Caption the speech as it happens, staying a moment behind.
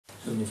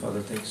Heavenly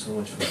Father, thanks so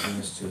much for bringing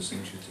us to your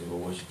sanctuary table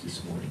worship this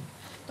morning.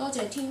 多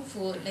謝天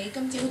父，你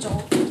今朝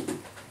早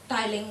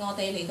帶領我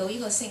哋嚟到呢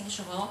個聖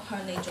所，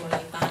向你做禮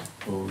拜。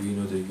Lord, we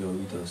know that you are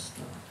with us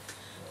now.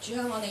 主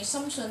啊，我哋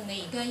深信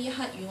你而家呢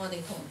刻與我哋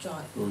同在。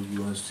Lord,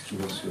 you want us to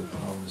give us your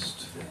promise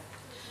today.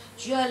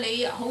 主啊，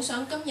你好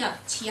想今日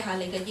賜下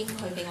你嘅應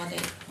許俾我哋。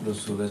Lord,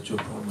 so let your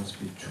promise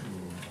be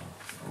true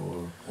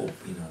for hope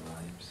in our lives.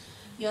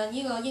 讓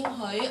呢個應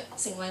許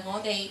成為我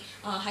哋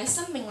喺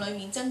生命裏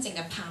面真正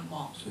嘅盼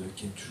望。So we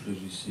can truly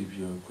receive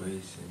your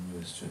grace and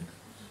your strength.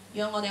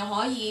 讓我哋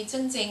可以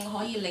真正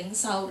可以領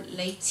受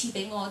你賜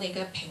俾我哋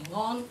嘅平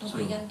安同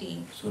埋恩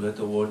典。So let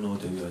the world know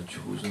that we are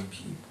chosen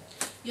people.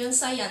 讓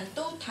世人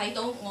都睇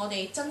到我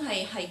哋真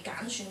係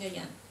揀選嘅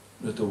人。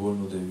Let the world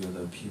know that we are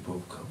the people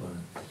of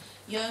covenant.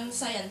 讓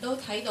世人都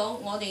睇到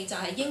我哋就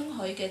係應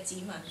許嘅子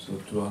民。So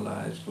through our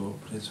lives, Lord,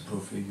 please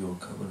fulfill your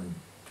covenant.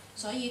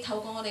 所以透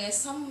過我哋嘅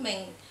生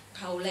命，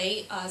求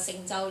你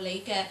成就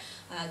你嘅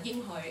應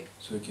許。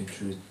So we can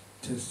truly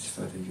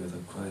testify that you are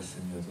the Christ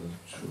and you are the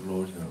true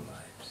Lord in our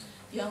lives.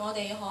 讓我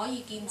哋可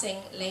以見證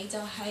你就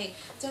係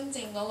真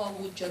正嗰個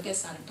活着嘅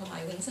神同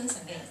埋永生神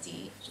嘅兒子。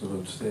So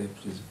Lord, today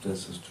please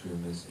bless us through your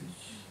message.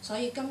 所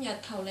以今日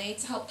求你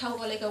透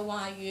過你嘅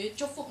話語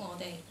祝福我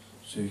哋。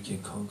So we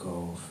can conquer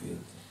our fear.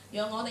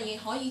 讓我哋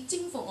可以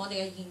征服我哋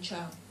嘅現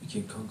象。We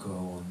can conquer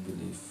our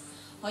unbelief.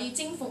 可以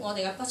征服我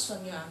哋嘅不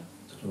信仰。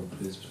So Lord,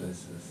 please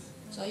bless us.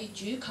 所以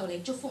主求你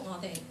祝福我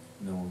哋。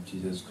In the name of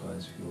Jesus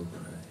Christ, we will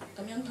pray.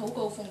 咁樣禱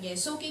告奉耶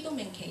穌基督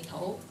名祈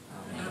禱。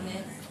阿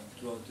門。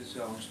Throughout this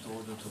year, I want you to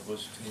hold on to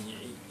verse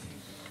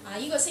 28.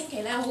 呢個星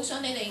期咧，好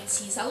想你哋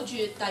持守住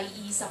第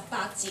28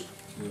節。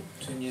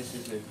28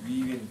 says that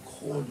we've been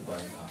called by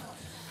God.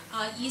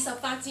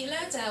 28節咧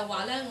就係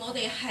話咧，我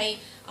哋係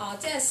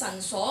即係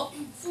神所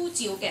呼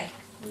召嘅。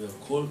We are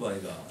called by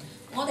God.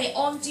 我哋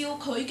按照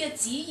佢嘅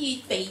旨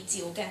意被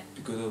召嘅。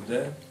Because of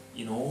that,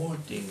 in all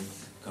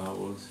things, God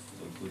works for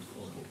the good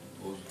of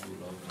those who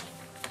love Him.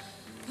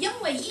 因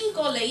為呢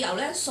個理由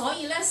咧，所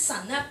以咧神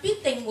咧必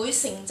定會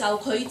成就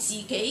佢自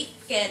己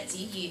嘅旨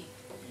意。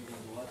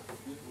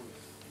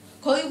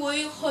佢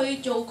會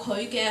去做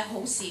佢嘅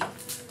好事。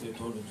They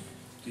told him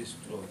this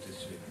throughout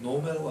this week. No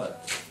matter what.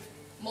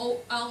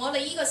 我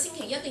哋呢個星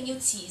期一定要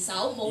持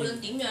守，無論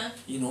點樣。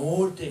In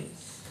all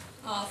things.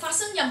 發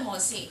生任何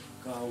事。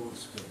God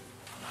works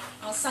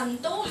good. 神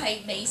都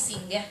係美善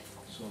嘅。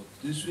So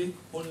this week,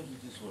 hold on to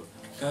this word.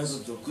 God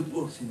does the good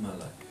works in my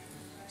life.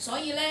 所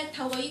以咧，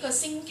透過呢個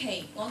星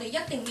期，我哋一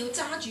定要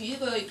揸住呢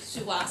句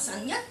説話，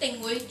神一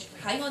定會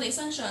喺我哋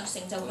身上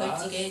成就佢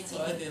自己嘅旨意。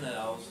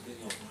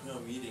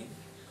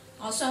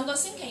上個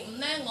星期五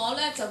咧，我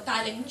咧就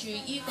帶領住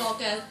呢個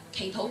嘅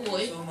祈禱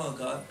會。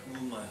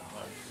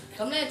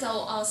咁咧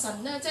就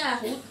神咧真係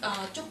好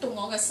觸動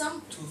我嘅心。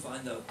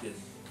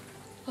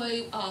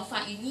去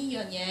發現呢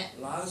樣嘢。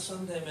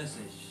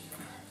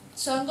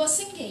上個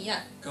星期日。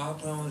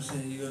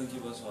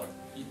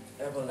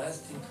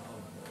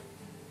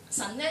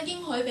神咧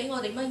應許俾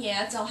我哋乜嘢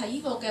啊？就係呢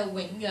個嘅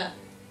永約，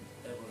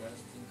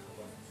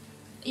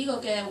呢個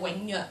嘅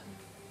永約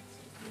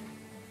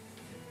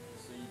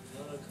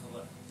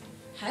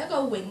係一個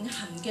永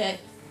恆嘅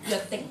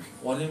約定。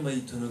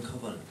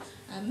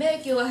咩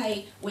叫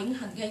係永恆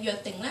嘅約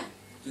定咧？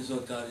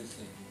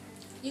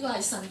呢個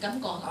係神咁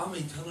講。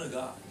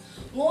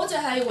我就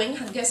係永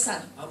恆嘅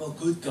神。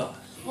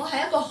我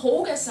係一個好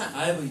嘅神。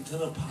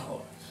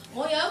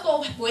我有一個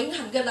永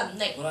恆嘅能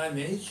力。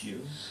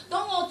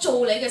當我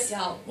做你嘅時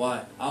候，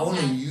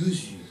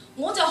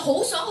我就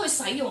好想去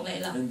使用你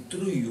啦。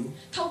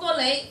透過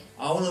你，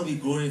我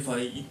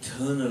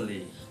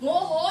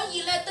可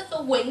以咧得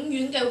到永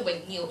遠嘅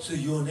榮耀。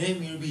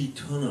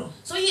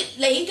所以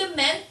你嘅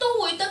名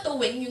都會得到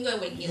永遠嘅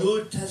榮耀。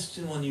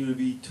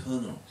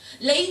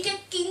你嘅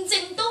見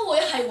證都會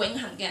係永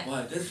恆嘅。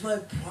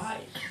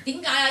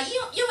點解啊？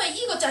因為呢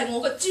個就係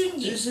我嘅尊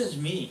嚴。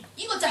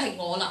呢個就係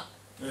我啦。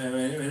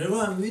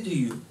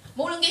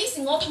無論幾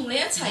時我同你一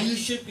齊，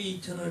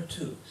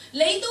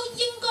你都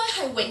應該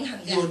係永恆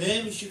嘅。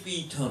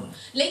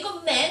你個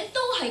名都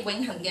係永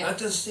恆嘅。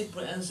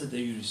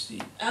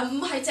唔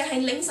係淨係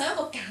領受一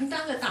個簡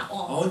單嘅答案。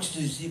我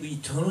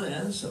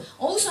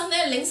好想你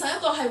領受一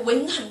個係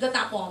永恆嘅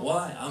答案。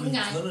點解？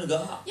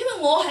因為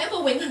我係一個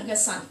永恆嘅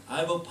神。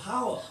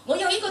我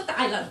有呢個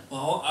大能。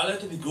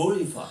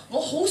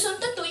我好想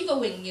得到呢個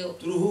榮耀。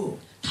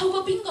透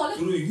過邊個呢？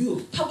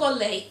透過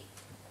你。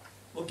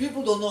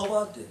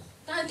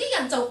但係啲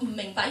人就唔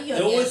明白呢樣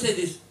嘢。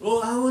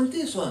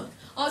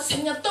我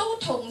成日都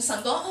同神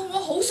講，我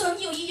好想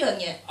要呢樣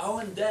嘢。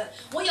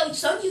我又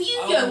想要呢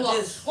樣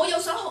喎，我又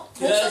想好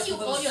想要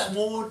嗰樣。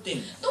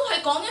都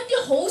係講一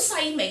啲好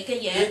細微嘅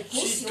嘢，好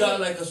少嘅。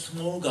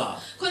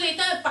佢哋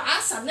都係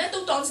把神咧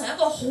都當成一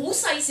個好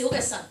細小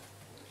嘅神。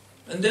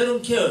And they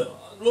don't care.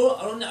 Lord,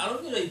 I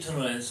don't need an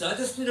eternal answer. I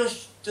just need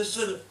just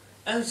an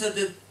answer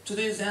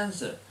today's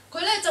answer. 佢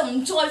咧就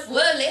唔在乎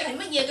咧你係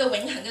乜嘢嘅永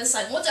恆嘅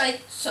神，我就係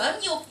想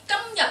要今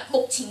日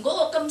目前嗰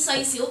個咁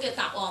細小嘅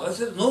答案。I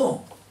said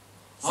no.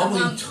 I'm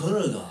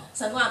eternal God.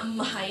 神話唔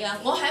係啊，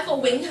我係一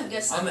個永恆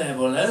嘅神。I'm an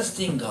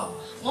everlasting God.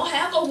 我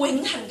係一個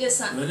永恆嘅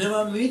神。Whenever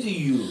I meet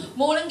you,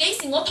 無論幾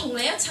時我同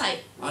你一齊。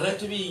I like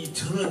to be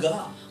eternal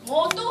God.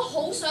 我都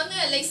好想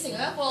咧，你成為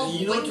一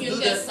個永遠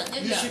嘅神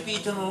一 You 樣。should be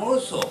eternal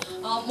also.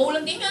 無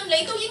論點樣，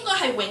你都應該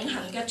係永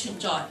恆嘅存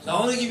在。So I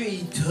want to give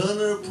you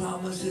eternal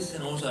promises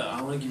and also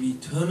I want to give you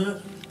eternal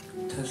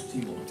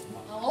testimony.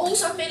 我好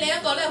想俾你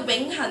一個咧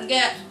永恆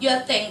嘅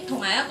約定，同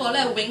埋一個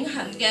咧永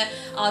恆嘅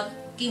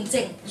見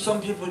證。Some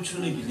people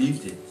truly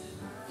believed it.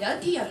 有一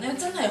啲人咧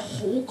真係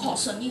好確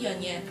信呢樣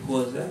嘢。Who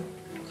was that?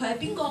 佢係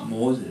邊個？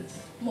 Moses.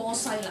 摩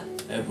西啦。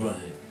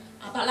Abraham.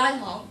 亞伯拉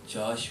罕。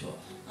Joshua.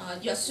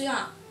 約書亞。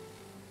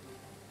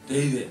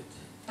David.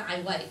 大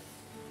衛。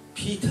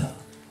Peter.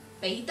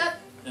 彼得。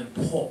And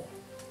Paul.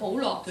 保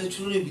羅。They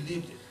truly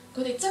believed it.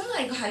 佢哋真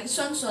係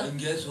相信。And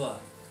guess what?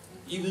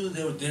 Even though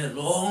they were dead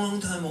long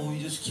time ago, we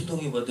just keep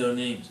talking about their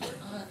names.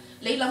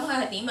 你諗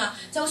下係點啊？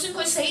就算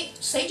佢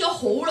死咗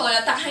好耐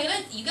啦，但係咧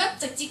而家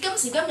直至今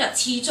時今日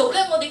持續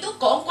咧，我哋都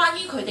講關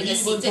於佢哋嘅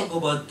事蹟。We even talk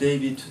about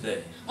David today.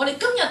 我哋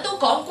今日都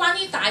講關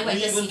於大衛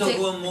嘅事 We even talk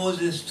about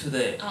Moses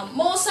today.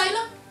 摩西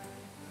啦。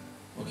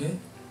Okay?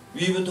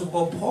 We even talk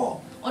about Paul.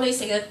 我哋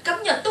成日今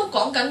日都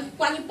講緊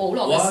關於保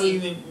羅嘅事。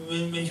Why we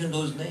mention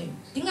those names?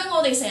 點解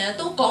我哋成日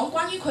都講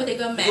關於佢哋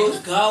嘅名？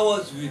 Because God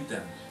was with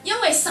them. 因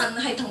為神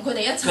係同佢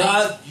哋一齊。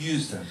God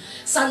used them.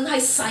 神係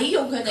使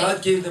用佢哋。 God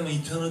gave them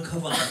eternal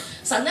covenant.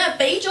 神咧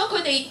俾咗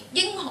佢哋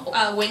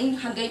永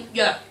恆嘅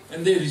約。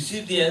And they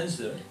received the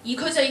answer. 而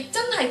佢哋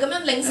真係咁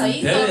樣領受呢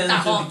And 個 that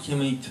答 answer 案。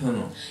 became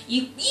eternal. 而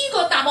呢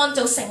個答案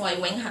就成為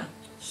永恆。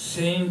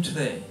Same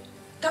today.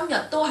 今日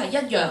都係一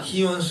樣。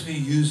 He wants to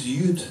use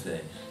you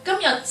today. 今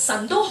日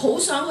神都好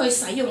想去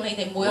使用你哋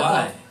每一個。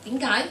 Why? 點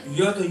解？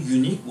 You are the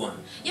unique one.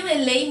 因為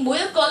你每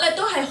一個咧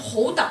都係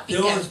好特別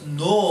There 嘅。 was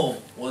no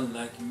one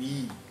like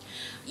me.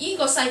 呢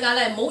個世界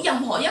咧冇任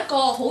何一個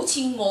好似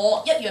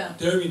我一樣。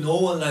 There will be no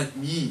one like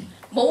me.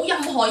 冇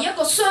任何一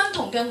個相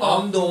同嘅我。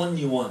 I'm the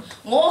only one.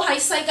 我喺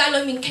世界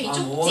裏面其中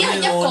只係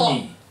一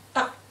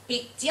個，特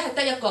別只係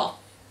得一個。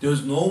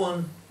 There's no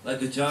one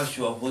like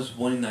Joshua who was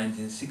born in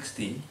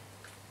 1960.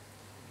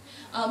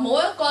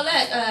 冇一個咧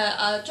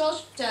George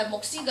就係牧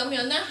師咁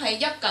樣咧，係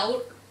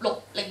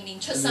1960年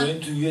出 And 生，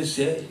 went to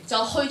USA 就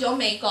去咗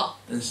美國，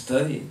 and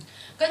studied.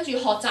 跟住學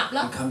習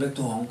啦 And，come back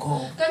to Hong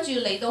Kong 跟住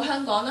嚟到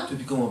香港啦， to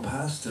become a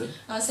pastor.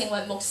 成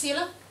為牧師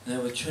啦， And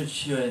have a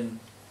church here in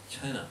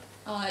China.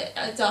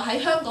 就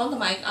喺香港同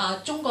埋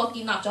中國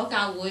建立咗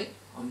教會。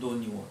 I'm the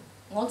only one.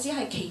 我只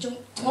係其中，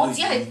 I'm 我 the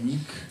只係 unique.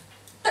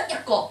 得一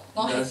個，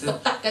我係 God 獨 said,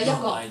 特嘅一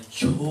 "You're 個。 my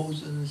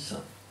chosen son.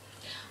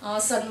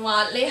 神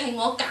話你係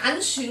我揀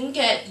選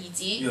嘅兒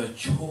子， You're a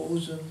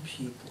chosen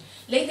people.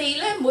 你哋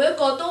咧每一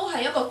個都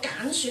係一個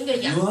揀選嘅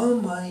You 人， are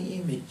my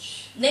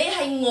image. 你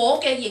係我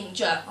嘅形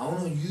象， I want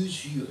to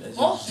use you as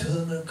Oh. an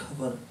eternal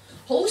covenant.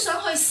 好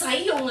想去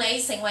使用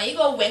你成為呢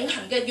個永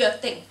恆嘅約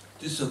定。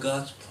 This is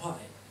God's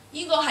pride.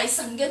 呢個係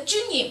神嘅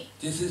尊嚴，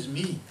 This is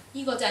me.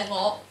 呢個就係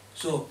我。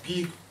 So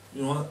be,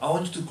 I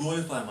want you to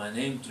glorify my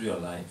name through your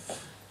life.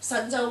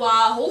 神就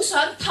話好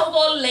想透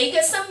過你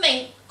嘅生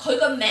命，佢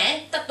個名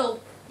得到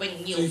榮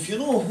So 耀。 if you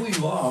know who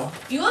you are,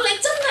 如果你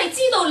真係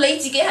知道你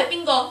自己係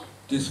邊個，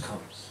 this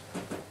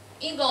comes.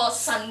 呢個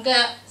神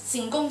嘅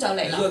善功就嚟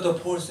This is 啦。 what the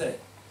Paul said.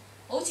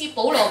 好似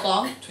保羅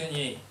講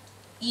28.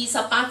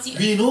 28節，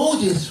 We know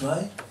this,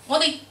 right?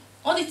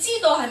 我哋知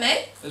道係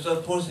咪？ That's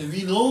what Paul said.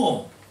 We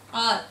know.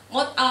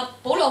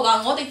 保羅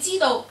話我哋知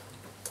道，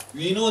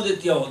 We know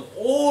that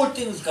all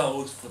things God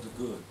works for the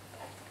good.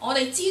 我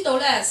哋知道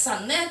咧，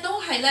神咧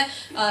都係咧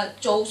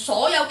做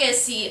所有嘅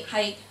事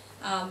係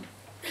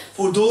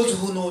For those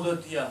who know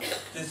that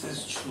this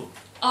is true.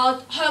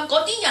 向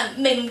嗰啲人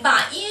明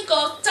白呢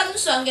個真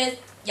相嘅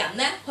人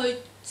咧，去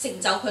成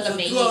就佢嘅 So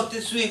美意。 throughout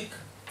this week,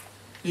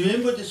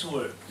 remember this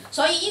word.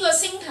 所以呢個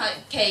星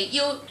期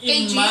要記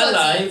In 住呢 my 個字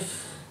life,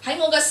 喺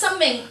我嘅生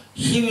命，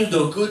 He will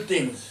do good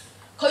things.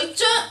 佢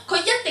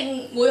一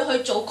定會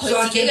去做 So 佢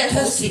I 自己 can 嘅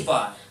好事，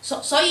 testify.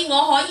 所以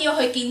我可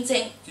以去見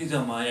證， These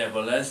are my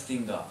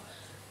everlasting God,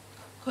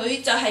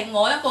 佢就係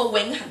我一個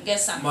永恆嘅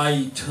神， my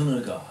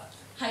eternal God.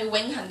 係永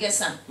恆嘅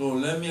神。 Lord,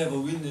 let me have a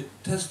witness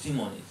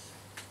testimony,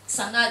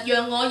 神啊，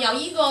讓我有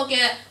呢個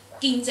嘅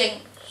見證，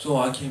 so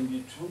I can be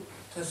true,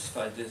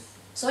 testify this.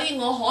 所以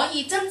我可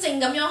以真正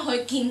咁樣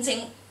去見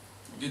證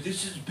Okay,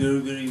 this is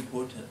very, very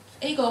important.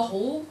 呢個好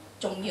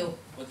重要。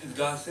 What did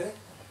God say?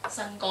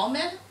 神講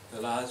咩？ The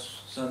last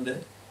Sunday,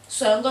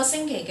 上個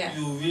星期嘅，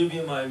 you will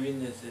be my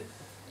witnesses.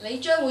 你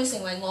將會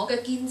成為我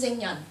嘅見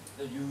證人，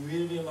 That you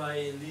will be my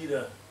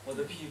leader for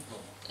the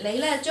people. 你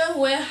咧將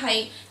會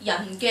係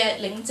人嘅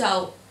領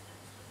袖，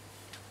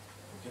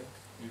 Okay,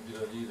 you will be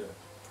the leader.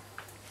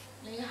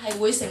 你係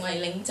會成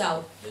為領袖。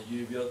 That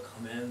you will be a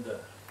commander.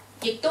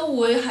 亦都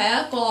會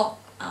係一個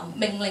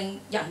命令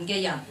人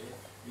嘅人，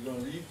 Okay, you're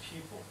gonna lead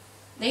people.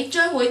 你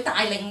將會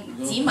帶領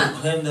You're 子民， gonna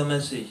proclaim the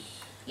message.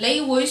 你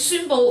會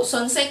宣佈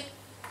信息，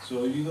 So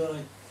you're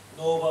gonna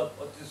know about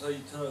what this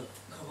eternal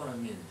covenant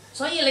means.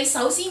 所以你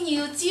首先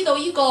要知道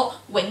呢個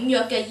永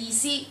約嘅意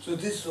思。 So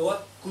this is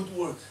what good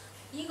works.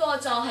 呢個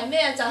就係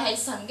咩？就係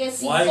神嘅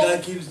事工。Why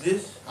God gives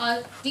this?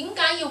 點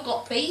解要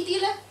俾呢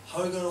啲呢？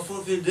 How are you going to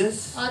fulfill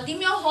this? 點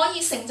樣可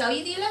以成就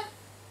呢啲呢？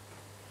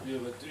 We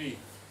have 3.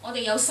 我哋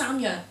有3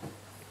樣。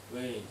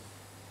Ways.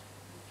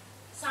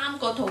 3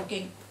個途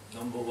徑。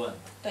Number 1.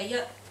 第一。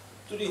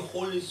Through the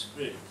Holy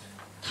Spirit.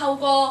 透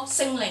過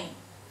聖靈。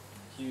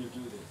He will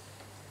do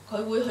this.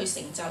 佢會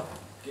去成就。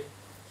Okay.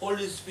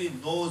 Holy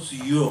Spirit knows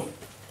your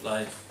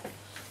life.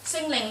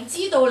 聖靈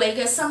知道你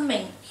嘅生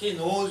命。He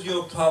knows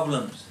your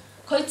problems.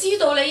 佢知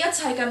道你一切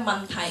嘅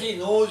問題。He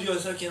knows your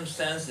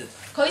circumstances.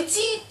 佢知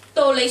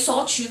道你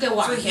所處嘅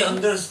環 So he 境。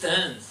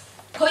understands.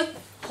 佢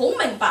好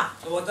明白。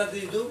So what does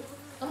he do?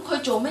 咁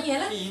佢做乜嘢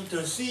呢？ He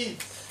intercedes.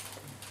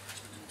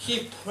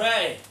 He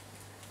prays.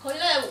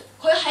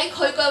 佢喺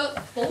佢嘅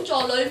寶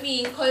座裏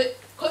面，佢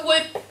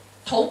會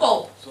禱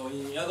告。So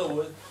in other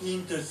words,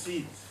 he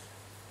intercedes.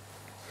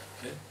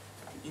 Okay?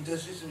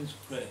 Intercession means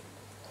pray.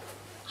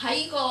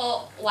 喺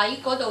個位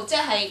嗰度即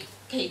係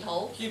祈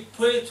禱。He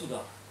prayed to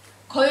God.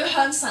 佢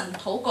向神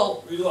禱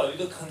告。With what?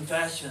 With a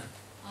confession.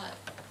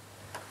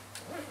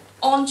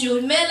 按住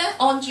咩呢？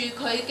按住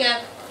佢嘅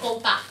告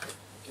白。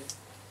Okay?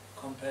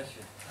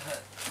 Compassion.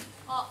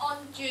 按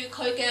住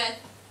佢嘅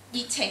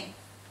熱情。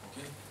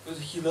Okay? Because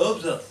he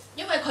loves us.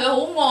 因為佢好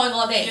愛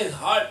我哋。He has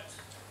heart.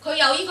 佢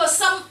有呢個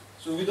心。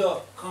So with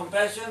a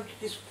compassion,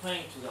 he's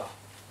praying to God.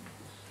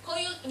 佢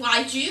要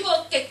懷住呢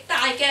個極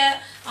大嘅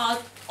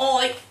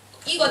愛，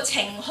呢個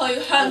情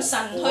去向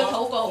神去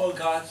禱告。For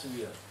God's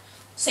will.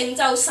 成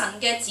就神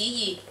嘅旨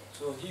意。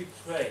So he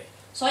prayed.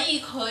 所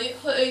以佢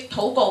去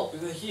禱告。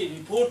Because he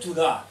report to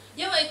God.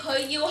 因為佢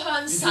要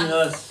向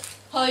神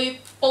去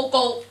報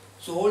告。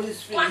So Holy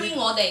Spirit 關於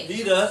我哋。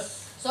lead us.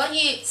 所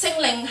以聖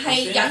靈係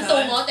引導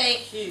我哋，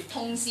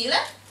同時呢，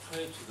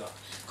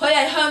佢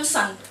係向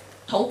神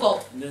禱告。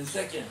And then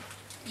second,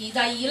 而第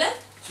二呢，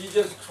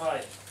 Jesus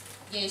Christ.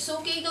 耶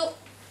穌基督，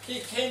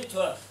 He came to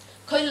us.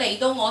 佢嚟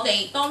到我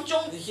哋當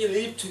中， He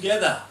lived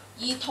together.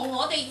 而同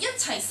我哋一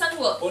齊生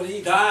活。But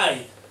he died.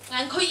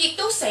 但佢亦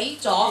都死 He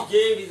咗。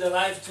 gave his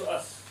life to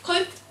us.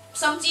 佢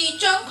甚至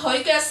將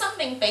佢嘅生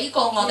命俾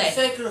過我 He 哋。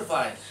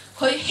 sacrificed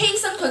佢犧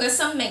牲佢嘅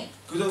生命。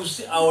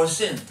 because of our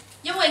sin.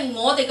 因為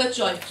我哋嘅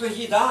罪。So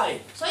he died.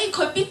 所以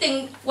佢必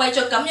定為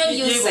着咁樣 He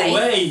要 gave 死。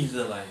 away his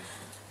life.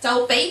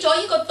 就俾咗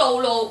呢個道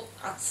路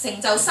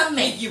成就生 He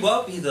命。 gave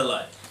up his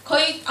life.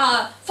 佢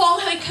放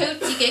棄佢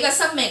自己嘅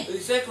生命。 He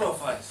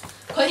sacrificed.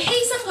 佢犧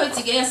牲佢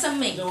自己嘅生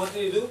命。 So what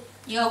did he do?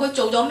 然後佢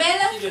做咗咩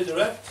呢？ He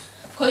resurrected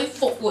佢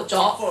復活咗，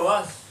 for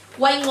us.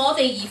 為我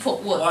哋而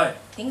復活。 Why?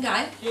 點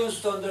解？ He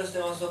wants to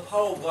understand what the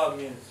power of God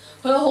means.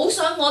 佢好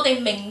想我哋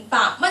明白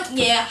乜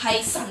嘢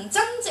係神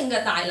真正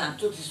嘅大能。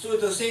 To destroy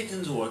the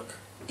Satan's work.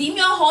 點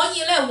樣可以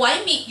咧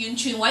毀滅完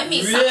全毀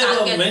滅 We 撒旦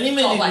have 嘅 many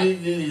作為？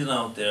 religions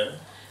out there.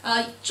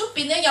 出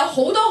邊咧有好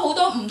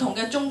多唔同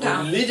嘅宗教，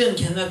 But religion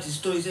cannot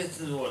destroy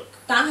Satan's work.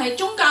 但係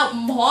宗教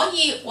唔可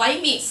以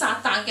毀滅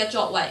撒旦嘅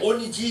作為，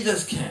 Only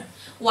Jesus can.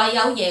 唯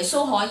有耶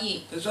穌可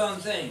以。 That's what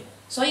I'm saying.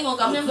 所以我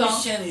咁樣 The 講，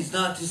 Christian is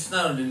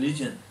not a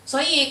religion.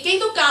 所以基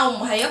督教唔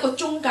係一個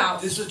宗教，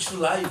 This is true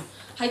life.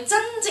 係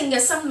真正嘅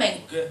生命。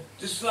 Okay?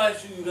 This life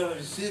you gotta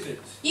receive it.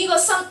 呢個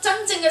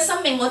真正嘅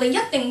生命，我哋一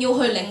定要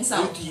去領受。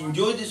 You have to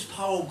enjoy this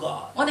power of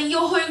God. 我哋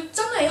要去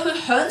真係去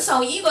享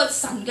受呢個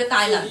神嘅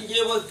大 So 能， he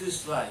gave us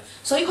this life.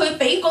 所以佢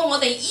俾過我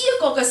哋呢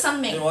一個嘅生 And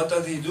命。 what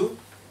does he do?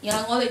 然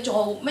後我哋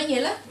做乜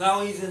嘢呢？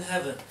 Now he's in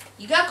heaven.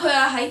 而家佢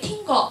係喺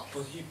天國，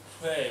 But he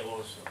prayed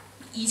also.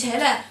 而且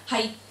咧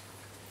係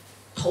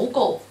禱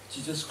告。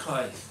 Jesus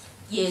Christ.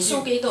 耶 He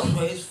穌基督，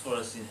 prays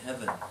for us in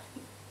heaven.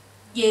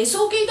 耶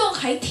穌基督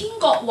喺天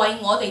國為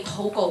我哋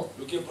禱告。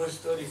 Look at verse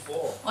 34.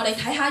 我哋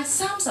睇下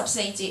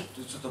34節，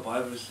 That's what the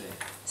Bible says.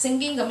 聖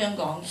經咁樣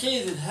講，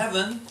 He is in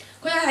heaven,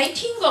 佢係喺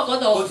天國嗰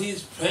度， but he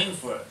is praying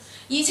for us.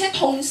 而且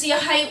同時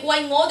係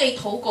為我哋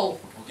禱告。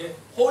 Okay?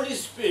 Holy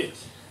Spirit,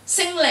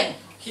 聖靈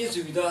he is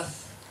with us.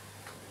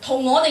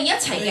 同我哋一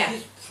齊 And 嘅，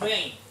 he's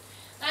praying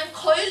但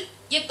佢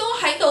亦都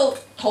喺度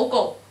禱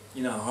告。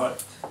 in our heart.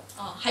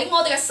 喺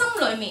我哋嘅心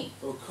裏面，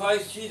 So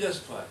Christ, Jesus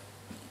Christ.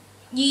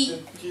 而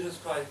Jesus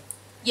Christ,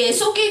 耶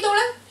穌基督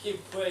呢， he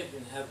prayed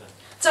in heaven.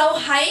 就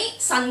喺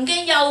神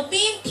嘅右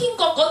邊天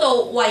國嗰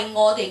度為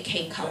我哋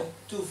祈求， Okay?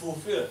 To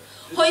fulfill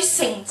去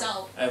成就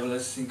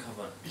everlasting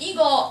covenant. 呢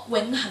個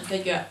永恆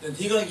嘅約。 Then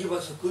he's going to give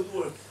us a good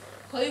work.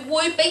 佢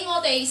會俾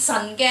我哋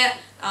神嘅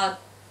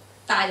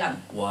大能。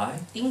 Why?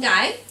 點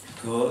解？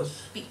 Because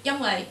因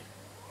為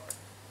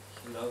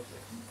he loves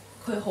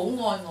us. 佢好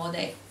愛我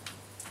哋，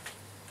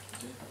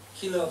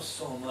 He loves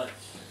so much.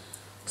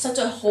 實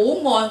在好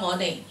愛我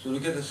哋。 So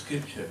look at the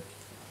scripture.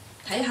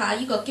 睇下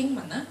呢個經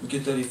文啦， Look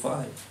at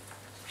 35.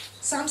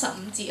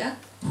 35節啊。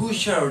 Who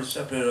shall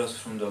separate us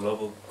from the love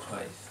of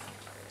Christ?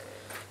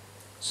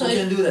 Who 誰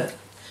can do that?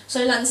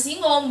 誰能使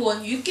我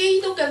們與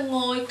基督嘅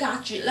愛隔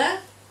絕呢？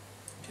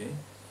 Okay.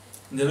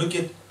 And then look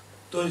at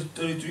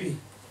 33.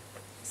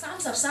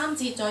 33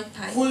節再 Who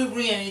睇， will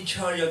bring any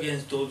charge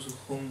against those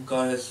whom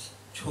God has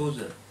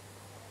chosen?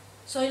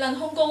 誰能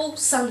控告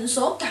神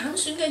所揀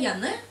選嘅人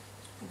呢？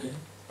 Okay.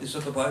 This is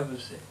what the Bible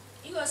says.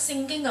 呢個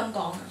聖經咁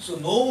講。So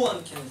no one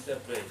can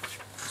separate.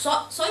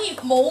 所以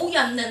冇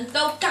人能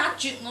夠隔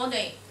絕我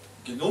哋。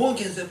Okay, no one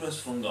can separate us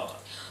from God.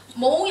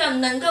 冇人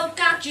能夠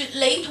隔絕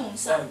你同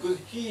神。Because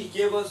He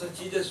gave us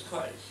Jesus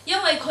Christ.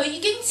 因為佢已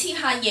經賜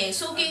下耶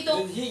穌基督。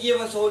And He gave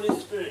us Holy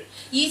Spirit.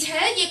 而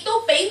且亦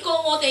都俾過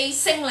我哋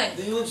聖靈。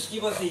Then He wants to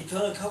give us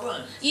eternal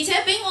covenant. 而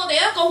且俾我哋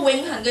一個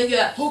永恆嘅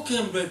約。Who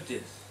can break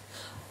this?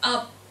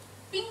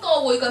 邊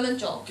個會咁樣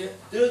做？ Okay,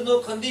 there is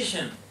no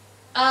condition.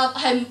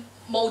 係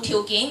無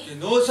條件。Okay,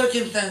 no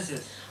circumstances.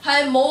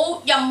 係冇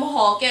任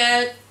何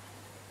嘅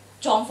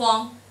狀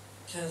況。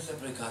Can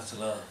separate God's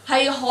love.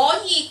 係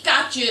可以隔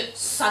絕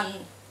神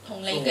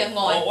同你嘅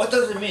愛。What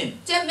does it mean?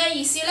 即係咩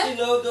意思咧？ He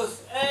loves us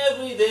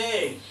every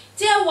day.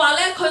 即係話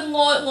咧，佢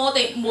愛我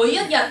哋，每一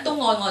日都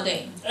愛我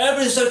哋。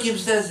Every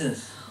circumstances.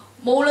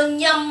 無論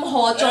任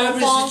何狀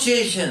況， Every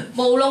situation.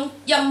 無論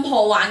任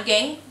何環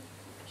境，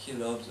 He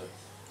loves us.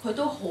 佢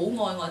都好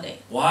愛我哋。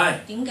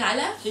Why? 點解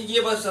咧？ He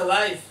gave us a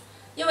life.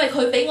 因為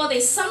佢俾我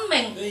哋生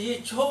命，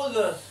 He chose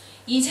us.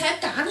 而且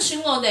揀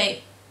選我哋。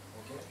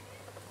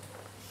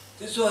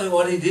This is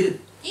what He did.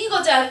 呢個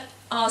就係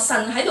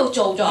神喺度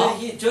做咗，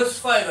 He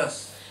justified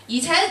us. 而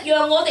且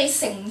讓我哋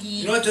成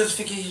義。You know what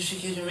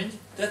justification means?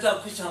 That's our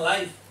Christian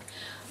life.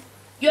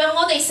 讓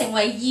我哋成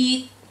為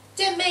義，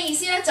即係咩意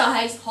思咧？就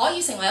係可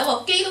以成為一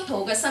個基督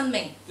徒嘅生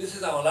命。This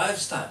is our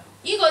lifestyle.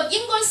 呢個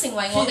應該成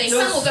為我哋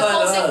生活嘅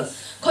方式。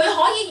佢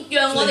可以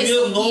讓我哋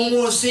成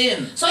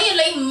義。所以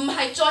你唔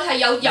係再係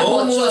有任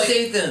何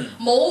罪，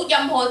冇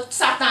任何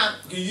撒旦。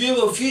You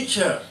have a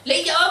future. 你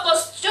有一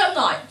個將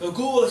來。The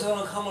good is going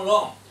to come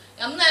along.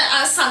 咁咧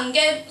神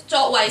嘅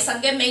作為，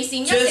神嘅美善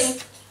一定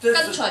跟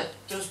隨。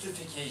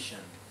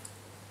Justification.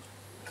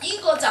 呢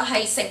個就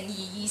係成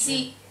義意思。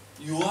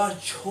You are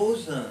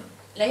chosen.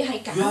 你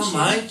係揀選。You are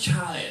my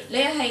child. 你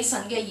係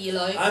神嘅兒女。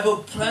I have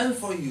a plan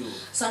for you.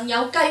 神有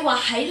計劃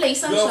喺你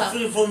身上。You are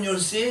free from your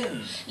sin.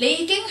 你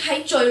已經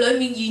喺罪裡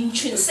面完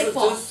全釋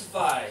放。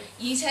Justified.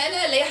 而且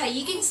咧，你係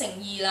已經成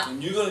義啦。And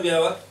you're going to be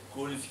what?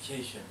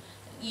 Glorification.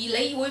 而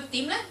你會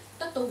點咧？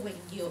得到榮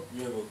耀。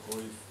You have a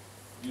glory.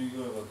 You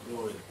have a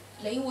glory.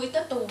 你會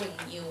得到榮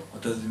耀。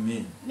What does it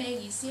mean? 咩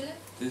意思咧？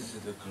 This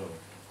is the glory.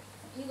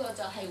 呢個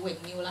就係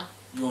榮耀啦。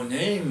Your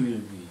name will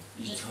be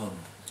eternal.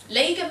 你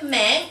嘅名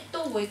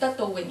都會得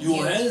到榮耀，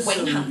 Your answer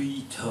永 will 恆。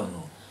 be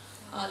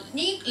eternal.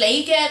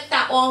 你嘅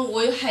答案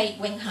會係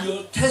永恆。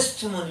 Your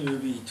testimony will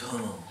be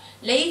eternal.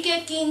 你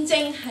嘅見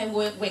證係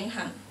會永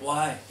恆。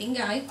 Why? 點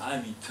解？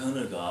 I'm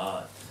eternal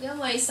God. 因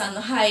為神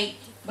係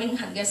永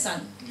恆嘅神。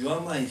 You are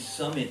my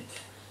summit.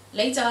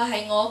 你就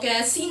係我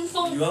嘅先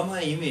鋒。 You are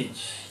my image.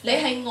 你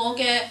係我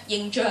嘅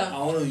形象。 I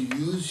want to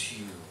use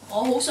you.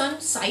 我好想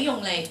使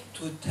用你。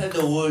 To tell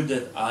the world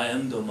that I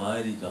am the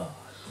mighty God.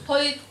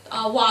 去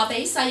話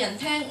俾世人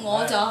聽，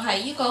我就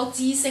係呢個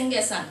至聖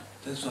嘅神。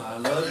That's why I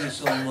love you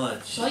so much.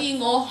 所以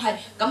我係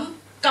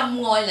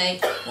咁愛你。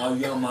Why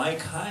you are my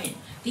kind.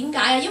 點解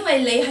啊？因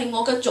為你係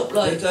我嘅族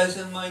類。 That I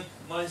sent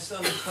my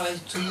son Christ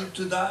to you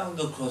to die on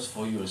the cross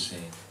for your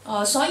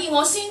sin. 所以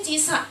我先至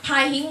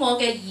派遣我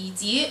嘅兒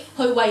子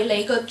去為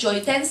你嘅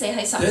罪釘死喺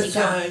十字 That's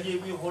架。 why I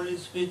gave you Holy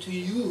Spirit to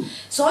you.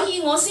 所以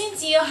我先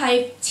至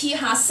係賜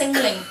下聖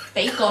靈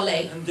俾過你。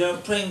 And they are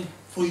praying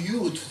for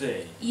you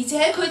today. 而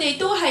且佢哋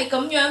都係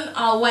咁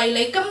樣為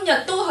你今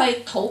日都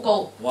係禱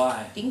告。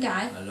 Why? 點解？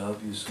 I love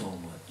you so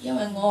much. 因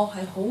為我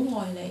係好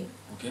愛你。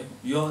 Okay?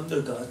 You're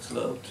under God's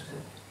love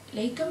today.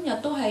 你今日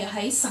都係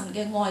喺神嘅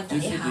愛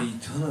This 底 is 下。 the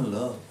eternal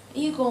love.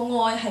 呢個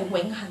愛係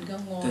永恆嘅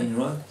愛。 Then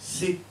you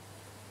seek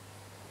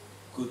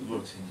good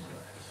works in your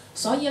life.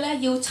 所以咧，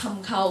要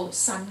尋求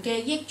神嘅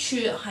益處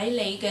喺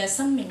你嘅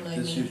生命裏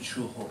That's 面。 your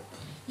true hope.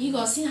 呢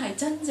個先係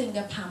真正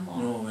嘅盼望。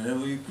 No,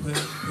 whenever you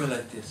pray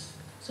like this.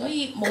 所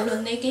以無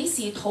論你幾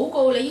時禱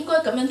告，你應該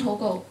咁樣禱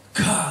告。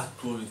 God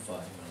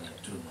glorify your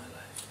life through my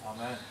life.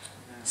 Amen.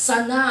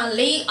 神啊，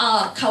你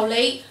求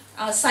你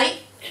使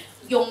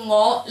用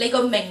我，你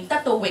個名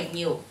得到榮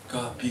耀。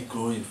 God be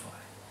glorified.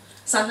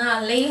 神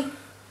啊，你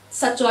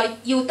實在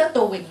要得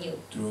到榮耀。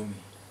 Through me.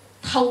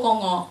 透過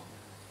我，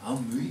 I'm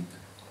weak.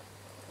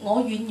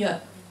 我軟弱，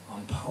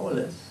 I'm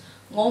powerless.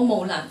 我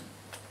無能。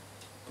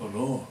 But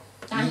Lord,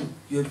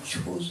 you have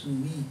chosen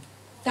me.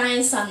 但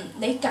係神，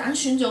你揀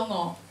選咗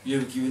我， You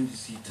have given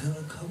this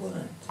eternal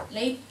covenant.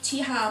 你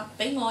賜下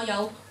俾我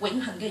有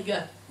永恆嘅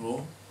約。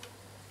 Lord,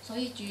 所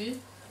以主，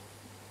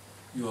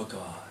 you are God.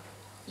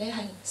 你係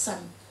神，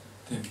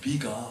 Then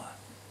be God.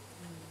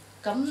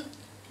 咁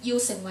要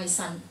成為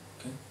神，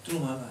 Okay? Through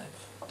my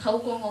life. 透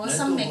過我嘅 Let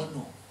生 no 命， one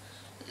know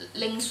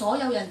令所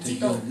有人 that 知 you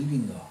道 are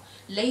living God.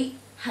 你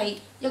係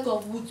一個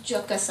活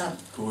着嘅神，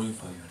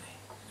 Glorify your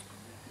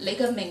name. 你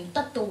嘅名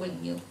得到榮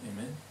耀。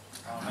 Amen.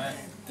 Amen.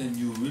 Then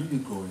you will be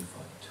glorified.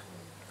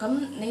 咁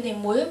你哋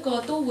每一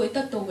個都會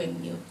得到榮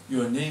耀，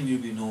 Your name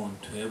will be known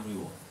to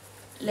everyone.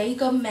 你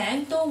個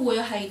名都會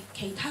係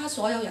其他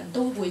所有人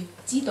都會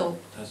知道。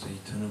 That's the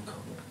eternal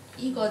covenant.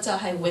 呢個就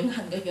係永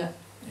恆嘅約。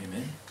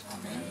 Amen.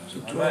 So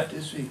throughout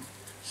this week,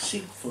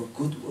 seek for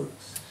good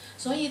works.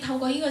 所以透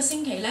過呢個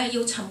星期咧，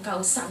要尋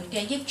求神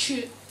嘅益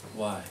處。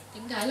 Why?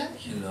 點解咧？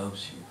 He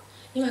loves you.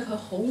 因為佢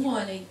好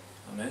愛你。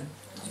Amen.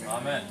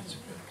 Amen.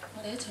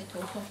 我哋一齊禱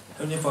告。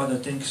Heavenly Father,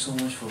 thank you so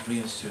much for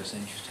bringing us to your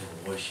sanctuary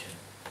to worship.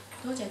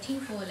 多謝天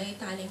父你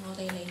帶領我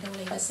哋嚟到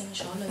你嘅聖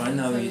所裏 Right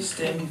now, we 面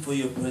stand before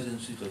your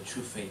presence with a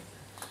true faith.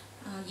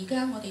 而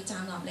家我哋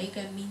站立你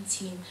嘅面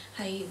前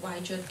係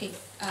懷着極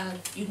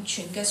完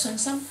全嘅信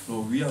心。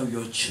Lord, we are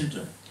your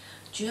children.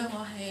 主啊，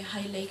我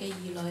係你嘅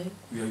兒女。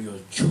We are your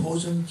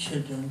chosen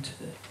children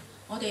today.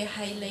 我哋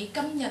係你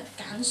今日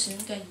揀選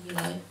嘅兒女。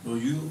Lord,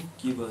 you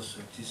give us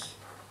this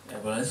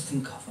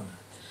everlasting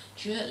covenant.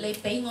 主啊，你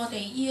俾我哋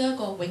呢一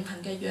個永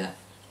恆嘅約。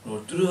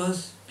Lord, through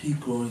us be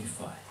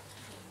glorified.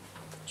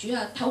 主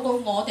啊，透過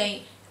我哋，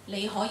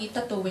你可以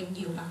得到榮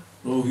耀啊！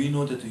 Lord, we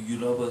know that you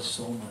love us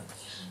so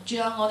much.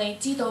 主啊，我哋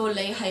知道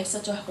你係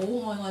實在好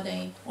愛我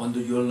哋。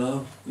Under your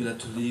love, we like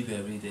to live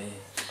every day.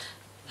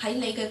 喺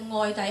你嘅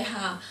愛底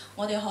下，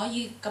我哋可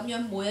以咁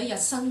樣每一日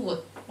生活。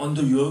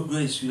Under your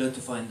grace, we like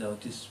to find out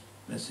this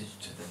message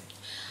today.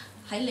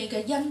 喺你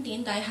嘅恩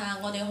典底下，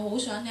我哋好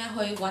想咧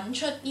去揾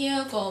出呢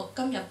一個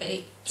今日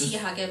俾賜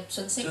下嘅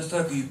信息。Just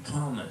like you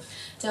promised.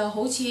 就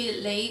好似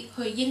你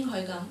去應許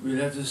咁。We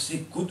like to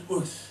seek good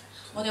works.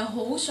 我哋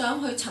好想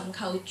去尋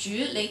求主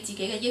你自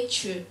己嘅益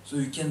處。So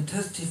you can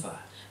testify.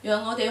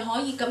 讓我哋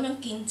可以咁樣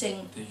見證。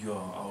That you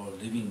are our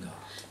living God.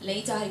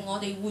 你就係我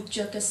哋活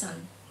着嘅神。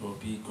Lord,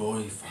 be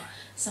glorified.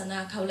 神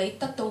啊，求你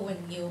得到榮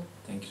耀。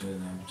Thank you in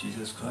the name of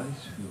Jesus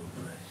Christ. We will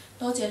pray.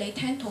 多謝你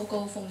聽禱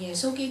告，奉耶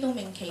穌基督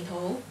名祈禱。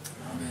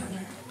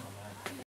Amen.